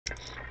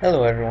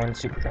Hello everyone,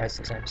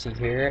 Supercrisis MC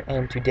here,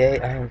 and today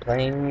I am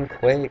playing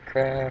Quake,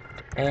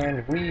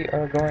 and we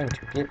are going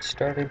to get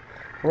started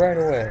right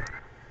away.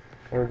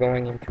 We're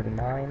going into the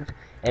mines,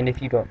 and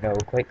if you don't know,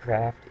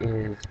 Quakecraft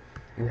is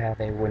you have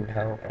a wooden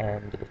hoe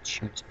and it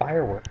shoots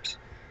fireworks.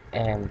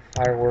 And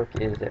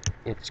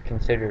it's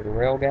considered a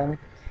railgun,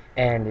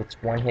 and it's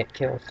one-hit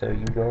kill, so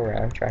you go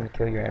around trying to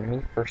kill your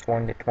enemy. First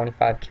one to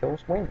 25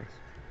 kills wins.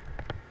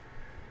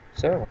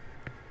 So,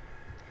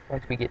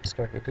 once we get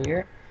started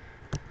here,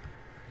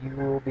 you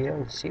will be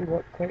able to see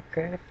what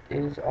Quakecraft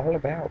is all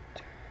about.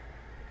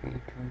 3, 2,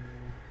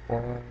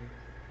 1,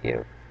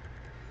 go.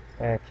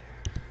 Okay.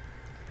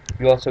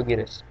 You also get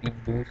a speed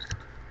boost.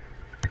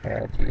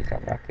 Geez,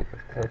 I'm not good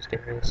with close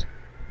areas.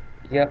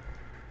 Yep.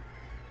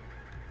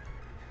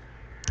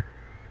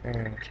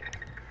 Okay.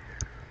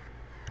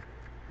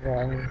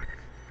 Run.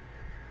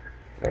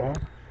 Go on.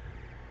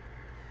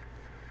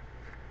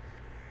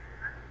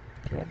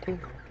 Can't do it.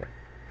 Okay.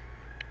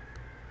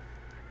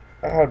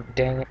 Oh,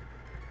 dang it.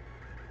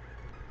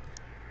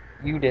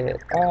 You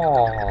did.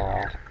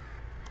 Oh.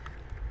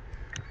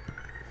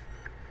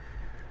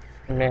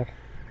 Meh.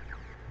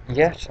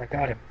 Yes, I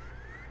got him.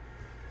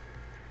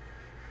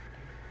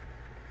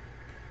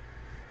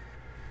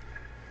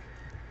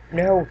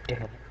 No,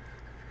 dang it.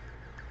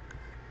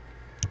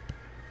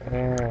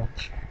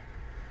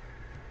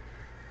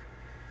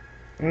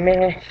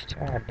 Meh.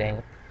 Oh, dang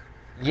it.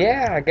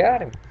 Yeah, I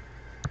got him.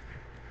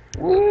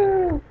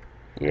 Woo!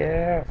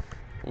 Yeah.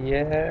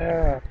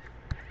 Yeah.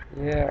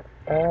 Yeah.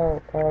 Oh,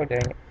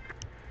 dang it.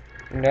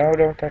 No,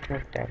 don't touch me.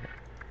 Dang it.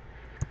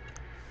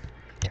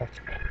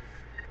 Touch me.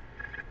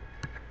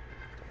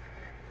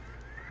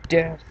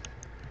 Death.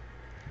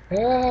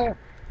 Ah!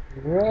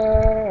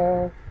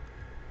 Whoa!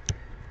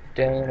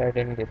 Dang it, I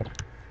didn't get him.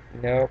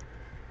 Nope.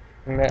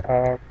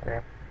 Oh,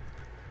 crap.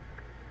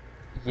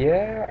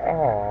 Yeah.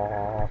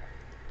 Aw.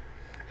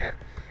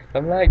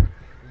 I'm like,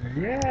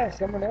 yeah,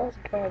 someone else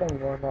got him.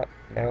 No, I'm not.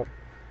 Nope.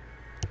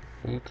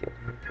 He killed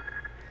me.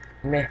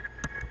 Meh.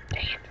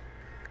 Dang it.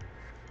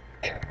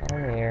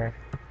 Come here.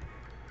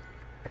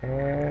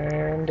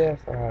 And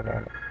death. Oh,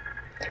 no.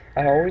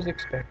 I always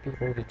expect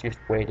people to just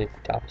wait at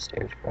the top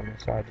stairs for me,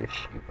 so I just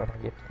shoot when I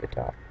get to the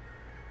top.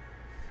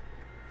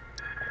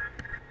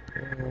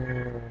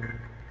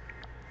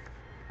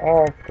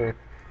 Oh, good.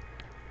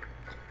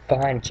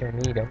 Fine, kill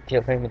me, don't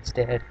kill him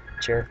instead.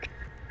 Jerk.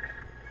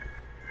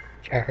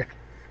 Jerk.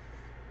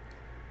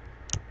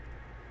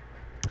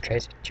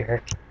 Crazy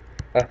jerk.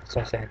 Oh,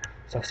 so sad.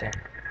 So sad.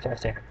 So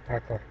sad.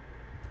 Parkour.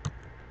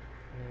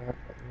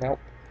 Nope.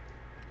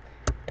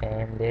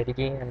 And dead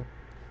again.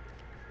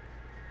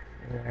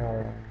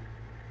 No.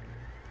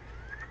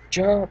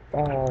 Jump!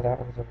 Oh, that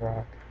was a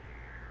rock.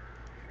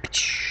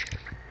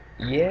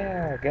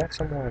 Yeah, got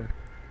someone.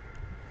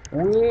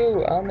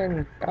 Woo!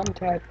 I'm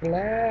type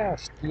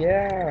last.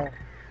 Yeah.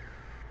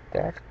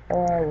 That's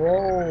how I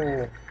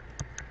roll.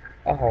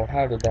 Oh,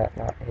 how did that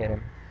not hit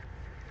him?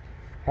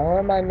 How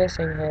am I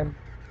missing him?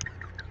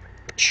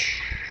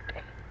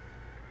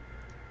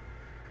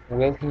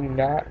 Will he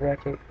not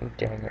wreck it?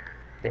 Dang it.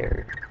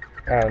 There.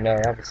 Oh no,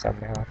 that was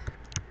something else.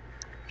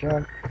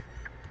 Jump.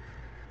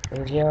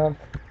 Jump.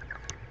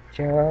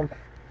 Jump.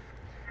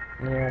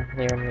 Meow,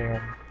 meow,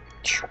 meow.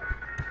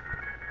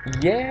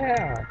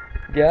 Yeah!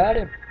 Got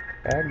him.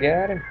 I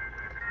got him.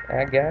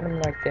 I got him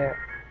like that.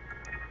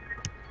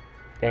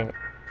 Dang it.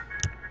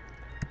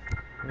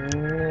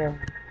 Meow.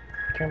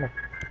 Come on.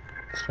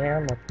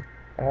 Come on.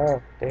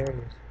 Oh, there he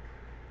is.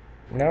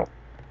 Nope.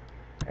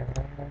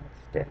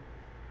 It's dead.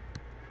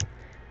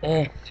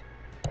 Eh.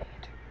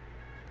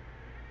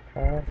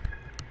 Oh.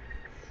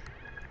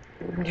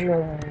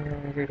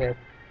 You're dead.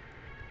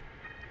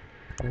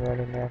 I'm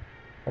running now.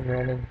 I'm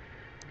running.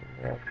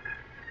 Yeah.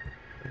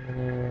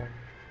 Yeah.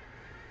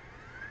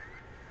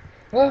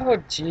 Oh,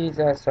 jeez,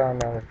 I saw him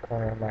out of the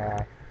corner of my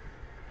eye.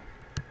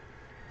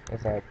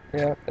 It's like,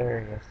 yep,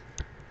 there he is.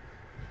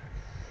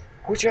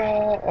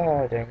 Whoosha!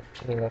 Oh, dang,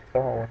 he left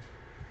the hole.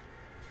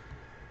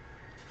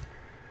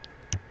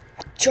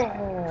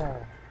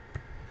 Whoosha!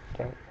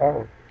 Dang,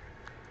 oh,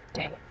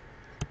 dang it.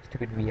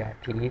 Stupid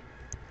VIP.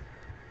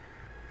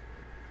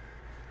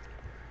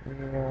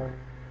 No.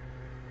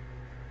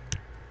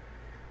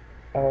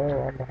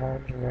 Oh, I'm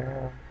behind you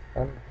now.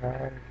 I'm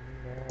behind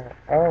you now.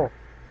 Oh!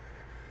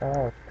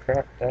 Oh,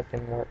 crap, that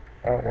didn't work.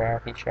 Oh, wow,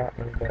 he shot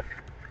me, but...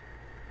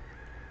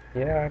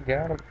 Yeah, I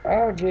got him.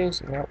 Oh,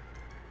 jeez, nope.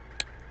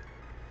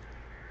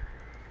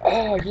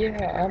 Oh,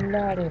 yeah, I'm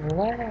not in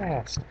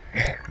last.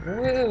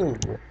 Woo!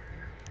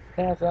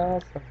 That's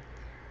awesome.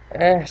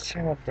 Oh,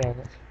 dang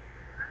it.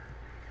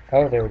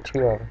 Oh, there were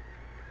two of them.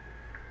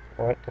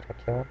 What? Did I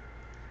kill him?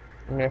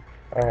 No.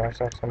 Oh, I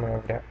saw someone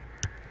over there.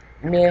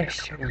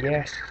 Miss.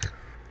 Yes.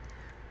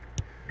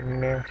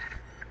 Miss.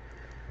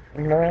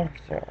 Miss.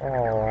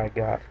 Oh, I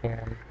got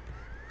him.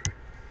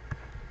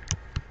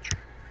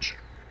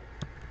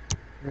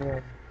 Yeah,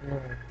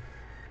 yeah.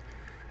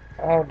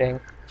 Oh, dang.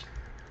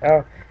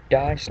 Oh,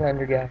 die,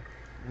 slender guy.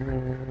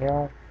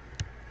 No.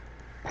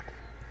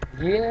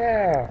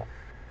 Yeah.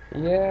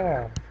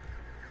 Yeah.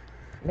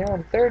 Now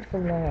I'm third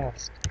from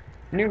last.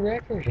 New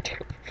record.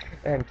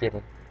 I'm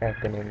kidding. I've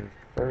been in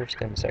first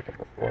and second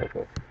before,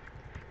 but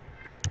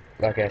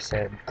like I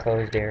said,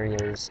 closed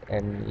areas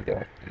and me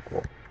don't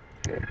equal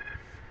good.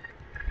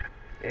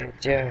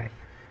 Good job.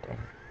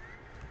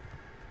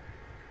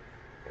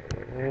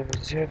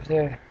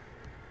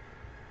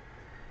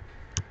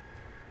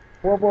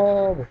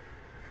 Whoa.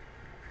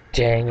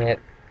 Dang it.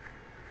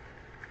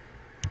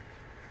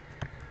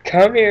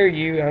 Come here,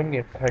 you. I'm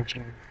gonna punch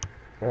you.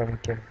 I'm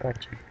gonna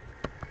punch you.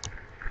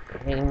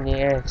 And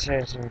yeah, it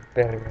says some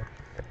better.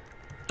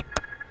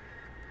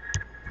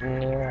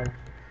 Yeah.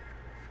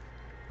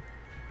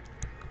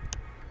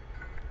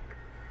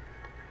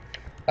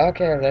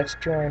 Okay, let's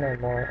join a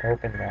more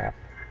open map.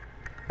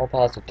 I'll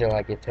pause it till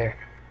I get there.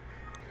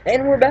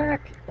 And we're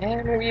back!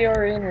 And we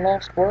are in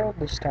Lost World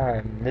this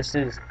time. This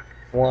is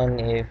one,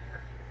 if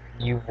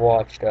you've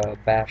watched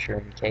Basher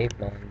and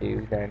Caveman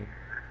do, then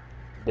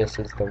this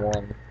is the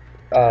one.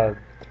 Uh,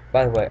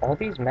 by the way, all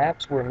these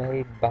maps were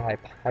made by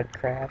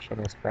Podcrash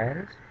and his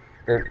friends.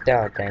 Or,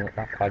 oh, dang it,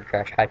 not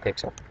Podcrash,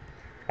 Hypixel.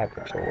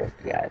 Hypixel was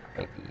the guy that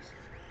made these.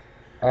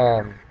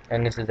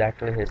 And this is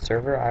actually his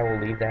server. I will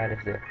leave that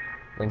as a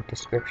link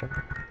description.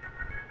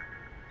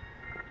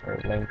 Or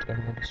link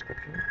in the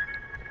description.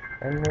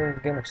 And we're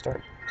gonna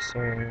start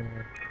soon.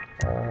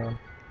 10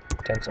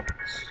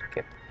 seconds.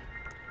 Okay.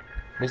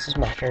 This is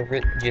my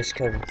favorite just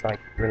because it's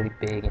like really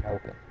big and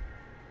open.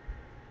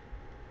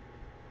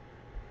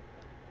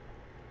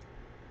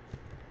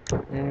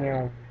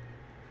 No.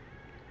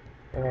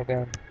 Where am I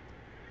going?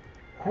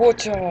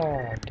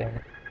 Whatcha? Dang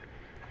it.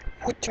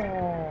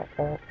 Whatcha?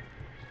 Oh.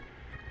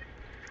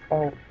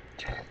 Oh.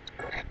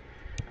 Crap.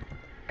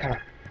 Come on.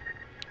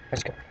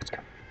 Let's go. Let's go.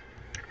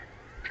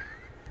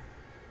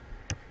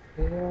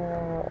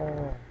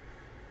 Yeah.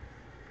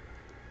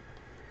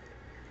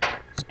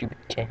 Stupid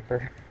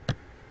camper.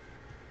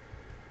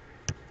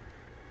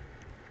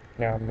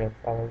 Now I'm gonna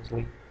follow his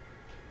lead.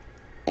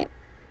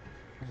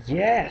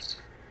 Yes!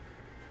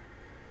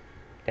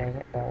 Dang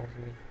it, that was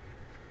me.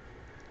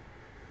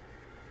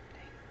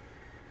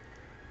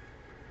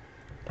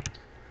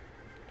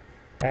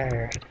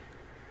 Alright.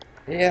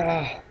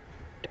 Yeah.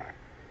 Darn.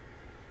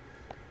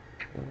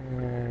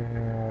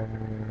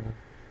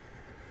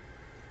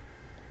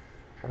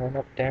 Run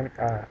up, damn it.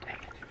 Ah, dang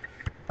it.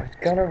 I was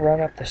gonna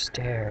run up the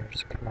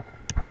stairs. Come on.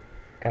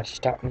 Gotta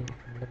stop me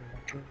from living my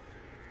dream.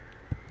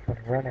 I'm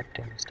gonna run up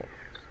them stairs.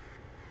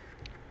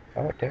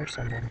 Oh, there's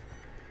someone.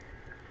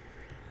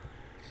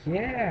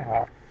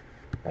 Yeah,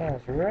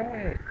 that's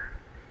right.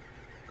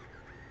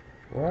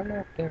 Run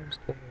up them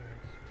stairs.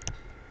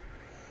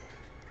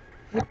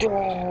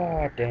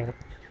 Oh, dang it.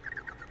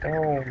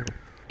 Oh,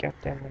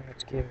 got them mad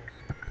skills.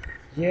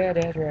 Yeah,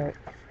 that's right.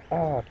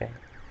 Oh, dang.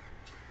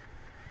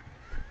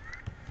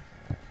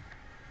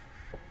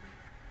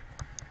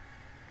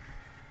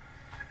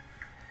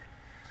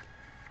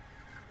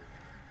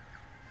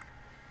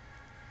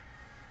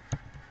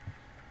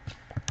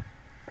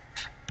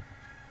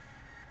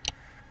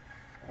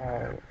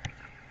 Oh,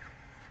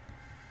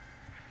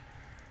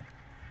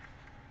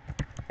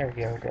 there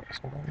we go. Got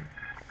someone.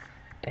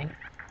 Dang.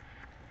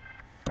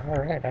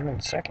 Alright, I'm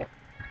in second.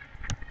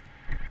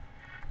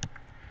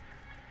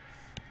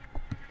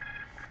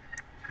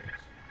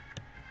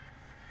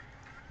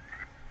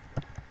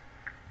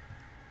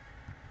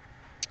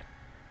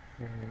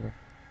 Oh,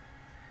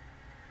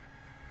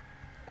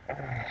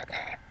 God.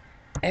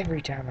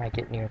 Every time I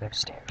get near those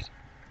stairs,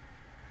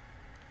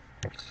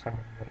 there's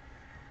someone waiting.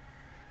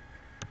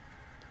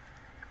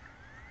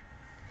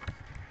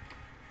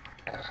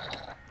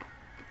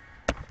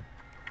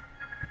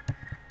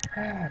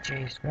 Ah,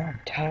 jeez. Now I'm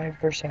tied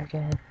for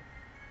second.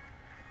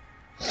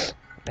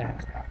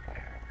 That's not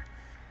fair.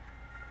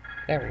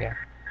 There we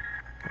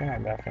go. Now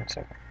I'm back in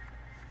second.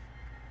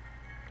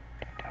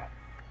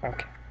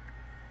 Okay.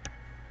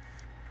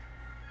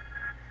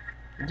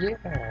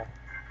 Yeah.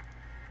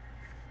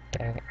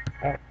 Dang it.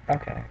 Oh,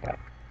 okay, I got it.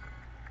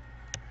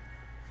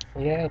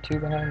 Yeah, two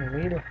behind the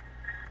leader.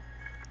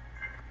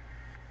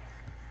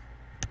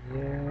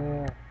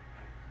 Yeah.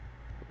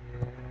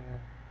 Yeah.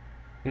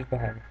 Who's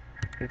behind me?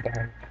 Who's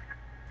behind me?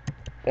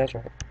 That's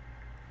right.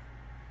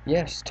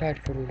 Yes,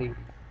 tied for the lead.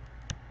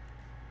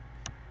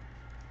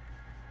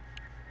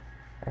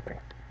 Okay.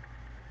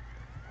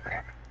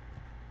 Okay.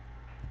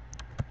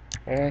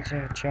 That's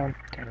a jump.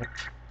 Dang it.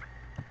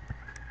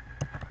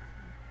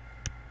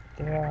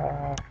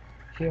 Yeah.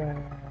 Yeah.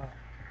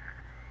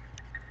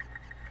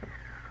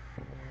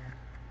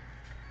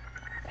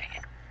 Dang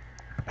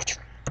it.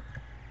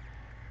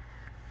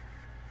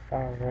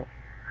 Alright.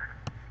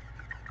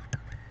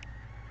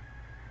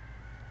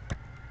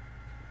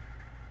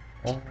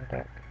 Oh,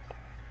 that.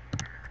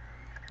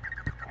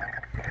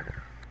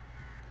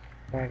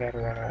 I gotta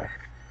run away.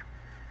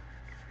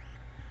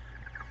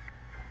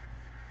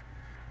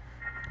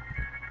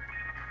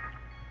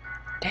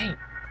 Dang.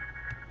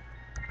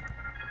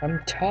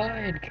 I'm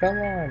tied. Come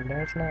on.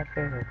 That's not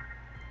fair.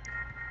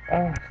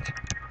 Oh.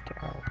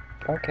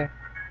 Okay.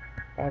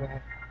 Bye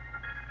bye.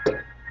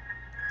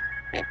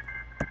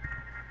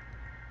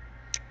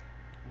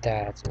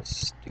 That's a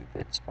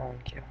stupid spawn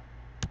kill.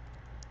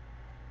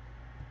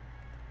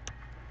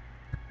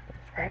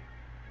 Right.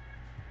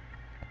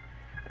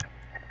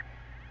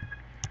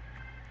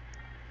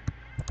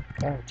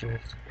 Oh, jeez.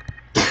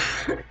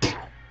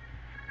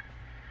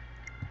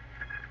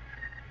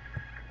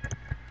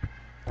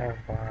 Oh,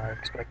 wow, I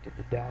expected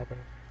to die there.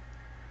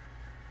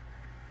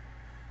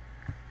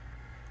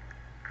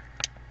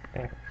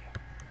 There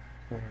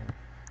we go.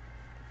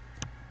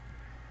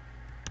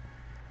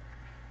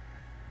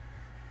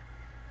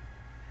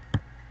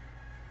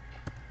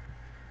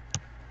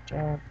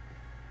 Jump.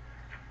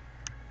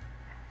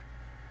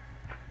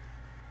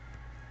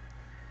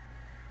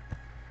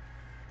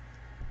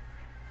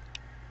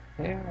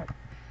 Yeah.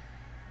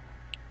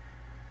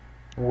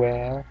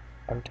 Well,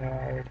 I'm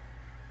tired.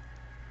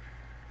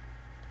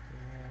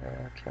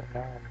 Yeah, okay,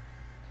 now I'm...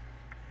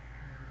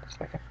 It's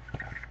like a...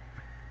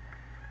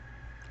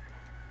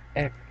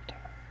 Every time.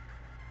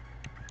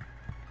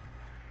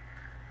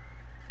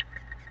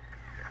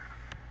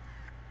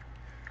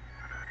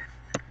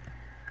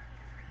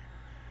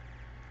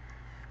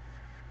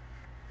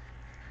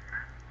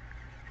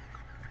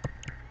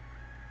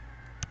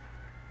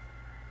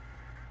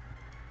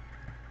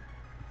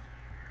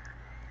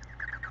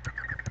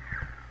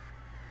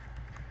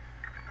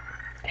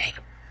 Dang.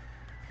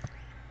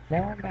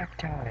 Now I'm back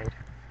tied.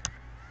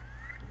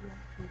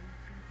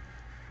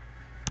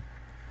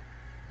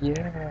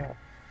 Yeah,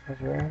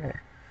 that's right.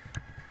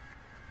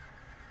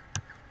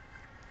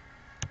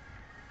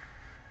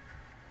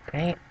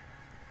 Dang.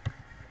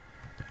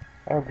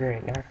 Oh,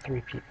 great, now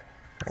 3 people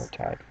are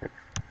tied for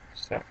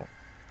second.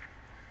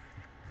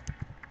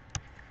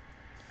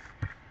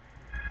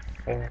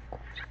 Of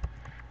course.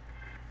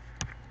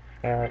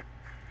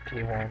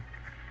 T1.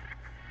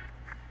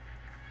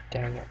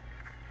 Dang it.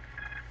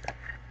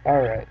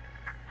 Alright.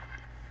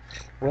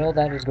 Well,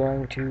 that is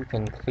going to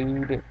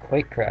conclude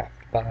Quakecraft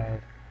by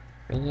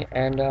me,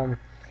 and,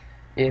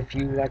 if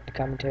you like the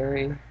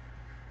commentary,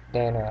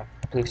 then,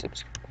 please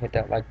hit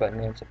that like button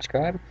and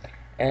subscribe,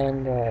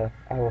 and,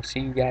 I will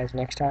see you guys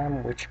next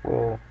time, which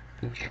will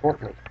be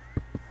shortly.